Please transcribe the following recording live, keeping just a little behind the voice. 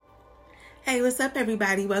Hey, what's up,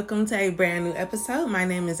 everybody? Welcome to a brand new episode. My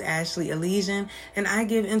name is Ashley Elysian, and I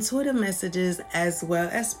give intuitive messages as well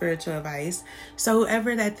as spiritual advice. So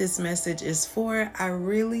whoever that this message is for, I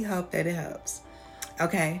really hope that it helps.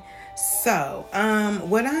 Okay, so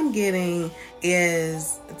what I'm getting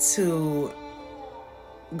is to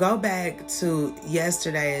go back to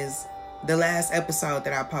the last episode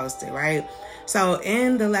that I posted, right? So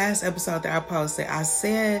in the last episode that I posted, I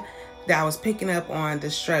said that I was picking up on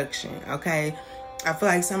destruction, okay? I feel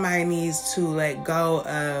like somebody needs to let go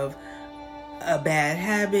of a bad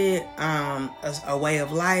habit, a way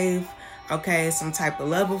of life, okay? Some type of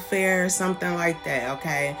love affair, something like that,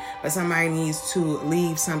 okay? But somebody needs to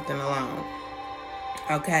leave something alone,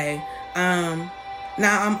 okay? Now,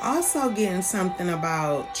 I'm also getting something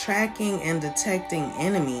about tracking and detecting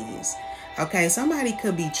enemies. Okay, somebody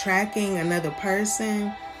could be tracking another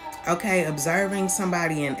person, okay, observing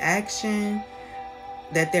somebody in action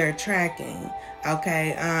that they're tracking.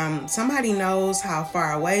 Okay, somebody knows how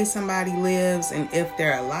far away somebody lives and if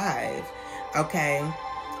they're alive. Okay,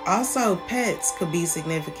 also pets could be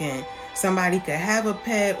significant. Somebody could have a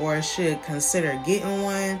pet or should consider getting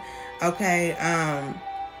one. Okay,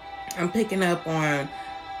 I'm picking up on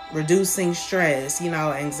reducing stress,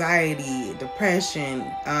 anxiety, depression,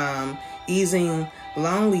 easing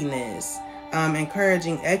loneliness,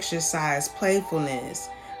 encouraging exercise, playfulness,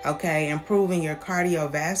 okay, improving your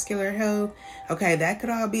cardiovascular health. Okay, that could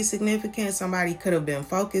all be significant. Somebody could have been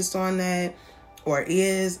focused on that or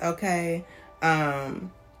is, okay.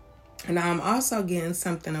 And I'm also getting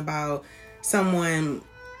something about someone,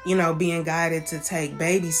 being guided to take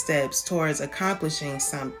baby steps towards accomplishing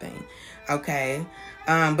something, okay?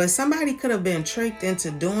 But somebody could have been tricked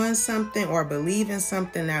into doing something or believing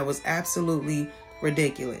something that was absolutely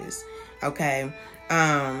ridiculous, okay?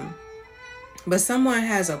 But someone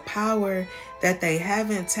has a power that they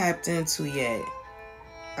haven't tapped into yet,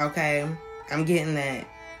 okay? I'm getting that.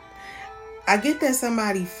 I get that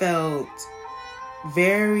somebody felt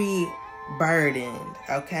very burdened,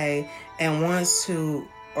 okay, and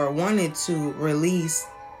wanted to release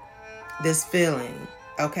this feeling,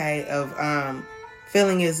 okay, of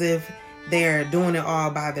feeling as if they're doing it all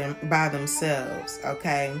by themselves,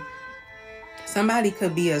 okay. Somebody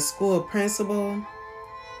could be a school principal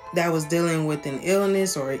that was dealing with an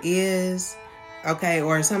illness or is, okay,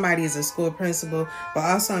 or somebody is a school principal, but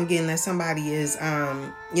also I'm getting that somebody is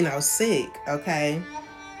sick, okay.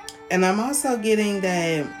 And I'm also getting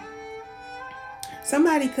that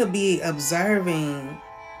somebody could be observing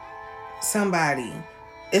somebody.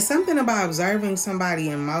 It's something about observing somebody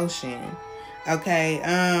in motion. Okay.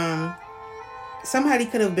 Somebody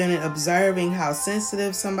could have been observing how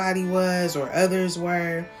sensitive somebody was or others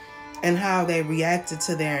were and how they reacted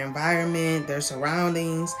to their environment, their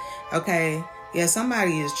surroundings. Okay. Yeah,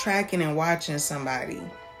 somebody is tracking and watching somebody.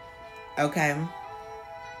 Okay.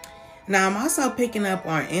 Now, I'm also picking up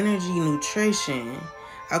on energy nutrition.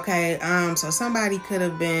 Okay, so somebody could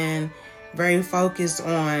have been very focused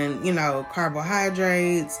on,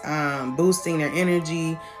 carbohydrates, boosting their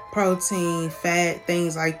energy, protein, fat,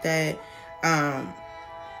 things like that.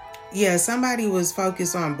 Somebody was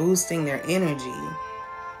focused on boosting their energy.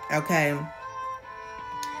 Okay.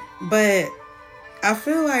 But I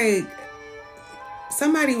feel like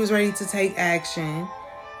somebody was ready to take action,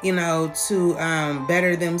 to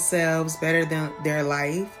better themselves, better their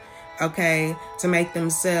life, okay, to make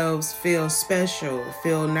themselves feel special,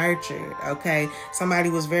 feel nurtured, okay. Somebody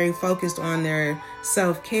was very focused on their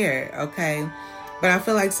self-care, okay. But I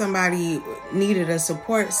feel like somebody needed a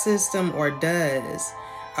support system or does,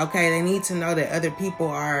 okay. They need to know that other people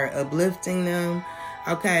are uplifting them,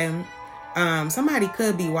 okay. Somebody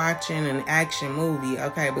could be watching an action movie,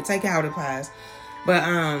 okay, but take it how it applies. But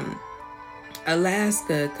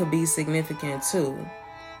Alaska could be significant too.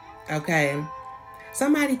 Okay.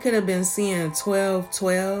 Somebody could have been seeing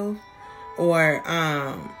 12/12 or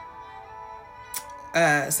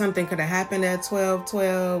something could have happened at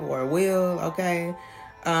 12/12 or will, okay?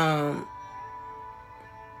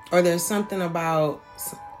 Or there's something about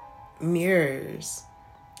mirrors.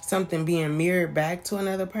 Something being mirrored back to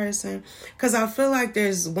another person. Because I feel like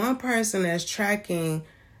there's one person that's tracking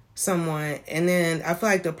someone, and then I feel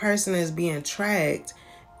like the person that's being tracked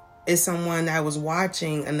is someone that was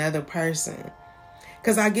watching another person.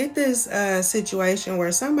 Because I get this situation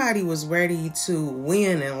where somebody was ready to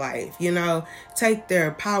win in life, take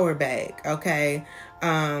their power back, okay?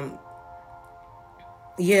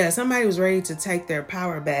 Somebody was ready to take their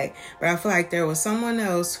power back, but I feel like there was someone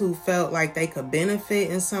else who felt like they could benefit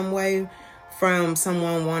in some way from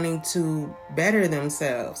someone wanting to better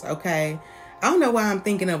themselves, okay? I don't know why I'm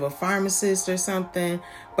thinking of a pharmacist or something,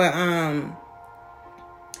 but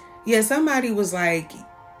yeah, somebody was like,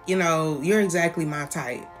 you know, you're exactly my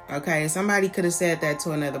type. Okay, somebody could have said that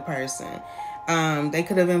to another person. They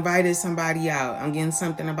could have invited somebody out. I'm getting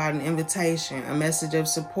something about an invitation, a message of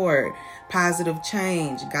support, positive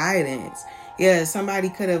change, guidance. Yeah, somebody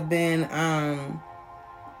could have been,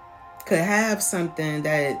 could have something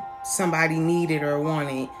that somebody needed or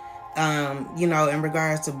wanted, you know, in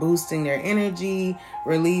regards to boosting their energy,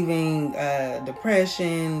 relieving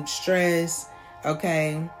depression, stress.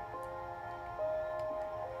 Okay.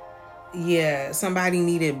 Yeah, somebody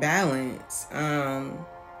needed balance.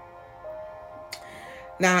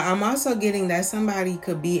 Now, I'm also getting that somebody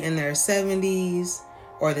could be in their 70s,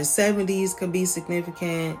 or the 70s could be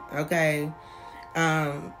significant, okay?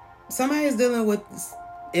 Somebody's dealing with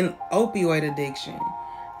an opioid addiction,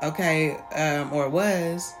 okay, or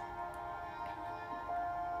was.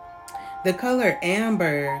 The color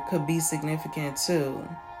amber could be significant too.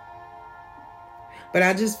 But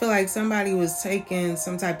I just feel like somebody was taking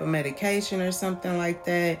some type of medication or something like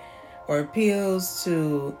that, or pills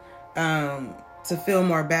to feel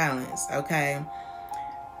more balanced, okay?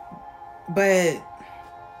 But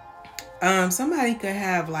somebody could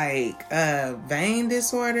have like vein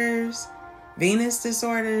disorders, venous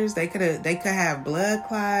disorders. They could have blood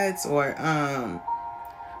clots or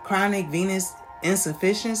chronic venous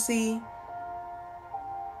insufficiency,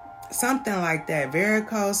 something like that.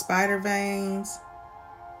 Varicose, spider veins,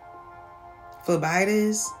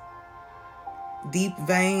 phlebitis, deep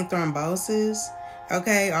vein thrombosis.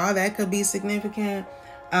 Okay, all that could be significant.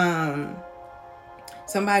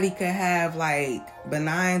 Somebody could have like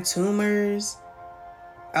benign tumors,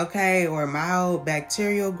 okay, or mild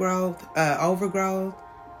bacterial growth, overgrowth,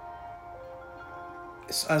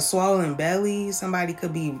 a swollen belly. Somebody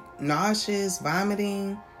could be nauseous,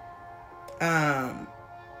 vomiting,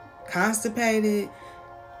 constipated.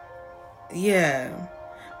 Yeah.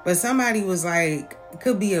 But somebody was like,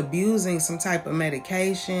 could be abusing some type of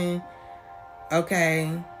medication.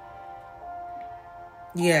 Okay.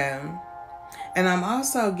 Yeah. And I'm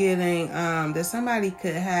also getting that somebody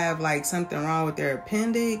could have like something wrong with their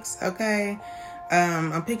appendix. Okay.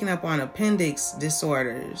 I'm picking up on appendix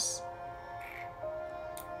disorders.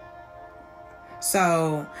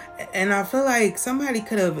 So, and I feel like somebody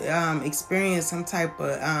could have experienced some type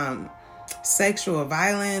of sexual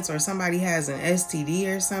violence, or somebody has an STD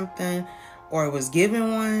or something, or was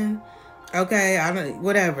given one. Okay, I don't,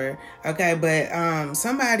 whatever. Okay, but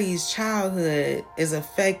somebody's childhood is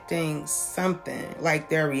affecting something, like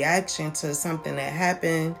their reaction to something that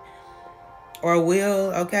happened or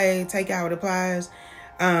will. Okay, take out what applies.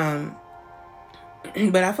 But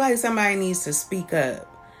I feel like somebody needs to speak up.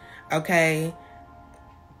 Okay.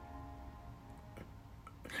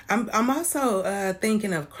 I'm also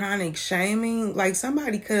thinking of chronic shaming. Like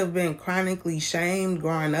somebody could have been chronically shamed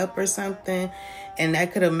growing up or something, and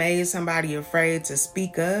that could have made somebody afraid to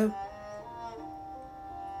speak up.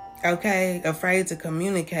 Okay, afraid to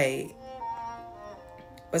communicate.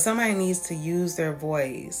 But somebody needs to use their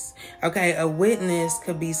voice. Okay, a witness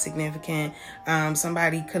could be significant.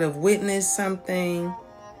 Somebody could have witnessed something.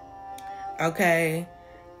 Okay.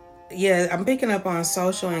 Yeah, I'm picking up on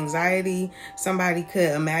social anxiety. Somebody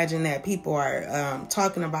could imagine that people are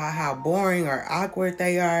talking about how boring or awkward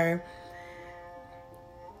they are.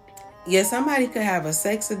 Yeah, somebody could have a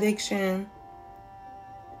sex addiction,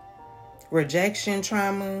 rejection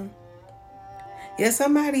trauma. Yeah,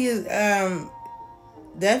 somebody is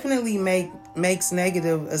definitely makes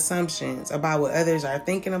negative assumptions about what others are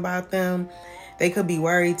thinking about them. They could be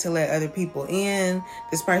worried to let other people in.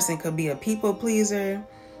 This person could be a people pleaser.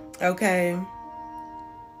 Okay.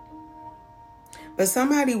 But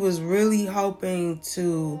somebody was really hoping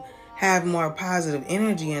to have more positive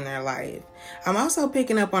energy in their life. I'm also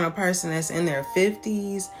picking up on a person that's in their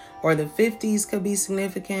 50s, or the 50s could be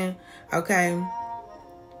significant. Okay.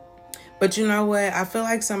 But you know what? I feel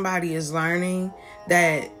like somebody is learning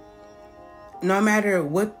that no matter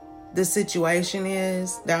what the situation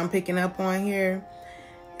is that I'm picking up on here,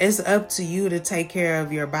 it's up to you to take care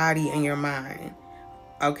of your body and your mind.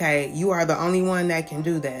 Okay, you are the only one that can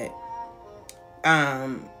do that.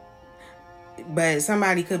 But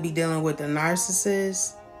somebody could be dealing with a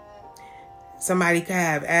narcissist. Somebody could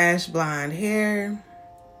have ash blonde hair.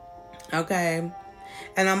 Okay.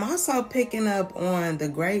 And I'm also picking up on the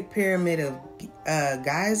Great Pyramid of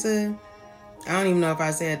Giza. I don't even know if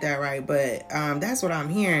I said that right, but that's what I'm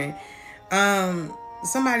hearing.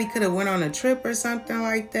 Somebody could have went on a trip or something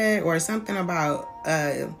like that, or something about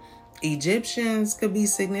Egyptians could be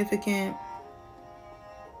significant.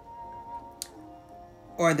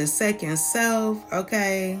 or the second self,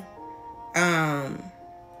 okay?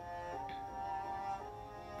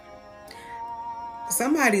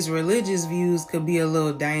 Somebody's religious views could be a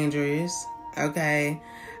little dangerous, okay?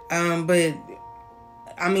 But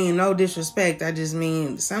I mean, no disrespect. I just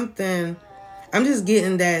mean something. I'm just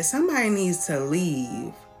getting that somebody needs to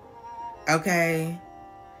leave, okay?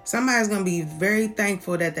 Somebody's going to be very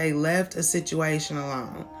thankful that they left a situation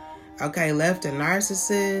alone, okay? Left a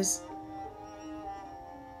narcissist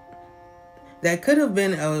that could have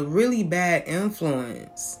been a really bad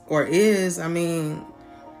influence, or is. I mean,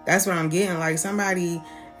 that's what I'm getting. Like, somebody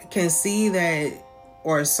can see that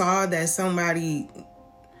or saw that somebody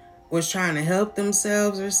was trying to help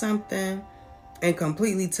themselves or something and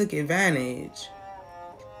completely took advantage.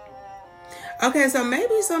 Okay, so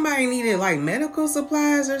maybe somebody needed like medical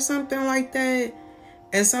supplies or something like that,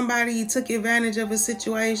 and somebody took advantage of a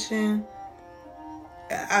situation.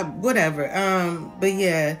 Whatever. But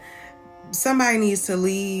yeah, somebody needs to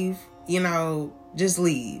leave, just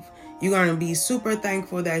leave. You're going to be super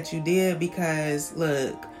thankful that you did, because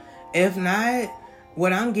look, if not,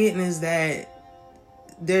 what I'm getting is that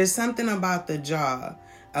there's something about the jaw.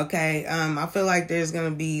 Okay. I feel like there's going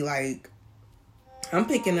to be like, I'm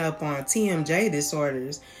picking up on TMJ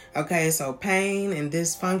disorders. Okay. So pain and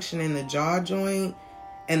dysfunction in the jaw joint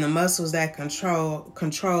and the muscles that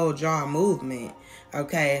control jaw movement.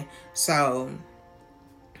 Okay. So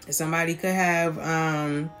somebody could have,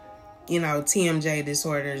 TMJ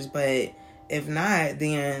disorders, but if not,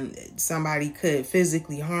 then somebody could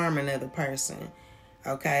physically harm another person.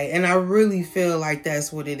 Okay. And I really feel like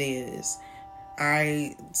that's what it is. All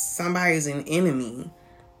right. Somebody's an enemy,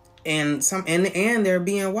 and they're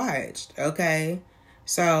being watched. Okay.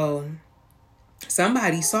 So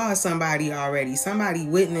somebody saw somebody already. Somebody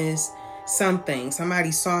witnessed something.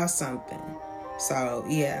 Somebody saw something. So,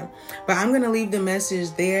 yeah. But I'm going to leave the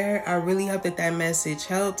message there. I really hope that message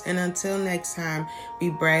helped. And until next time, be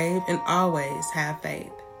brave and always have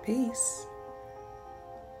faith. Peace.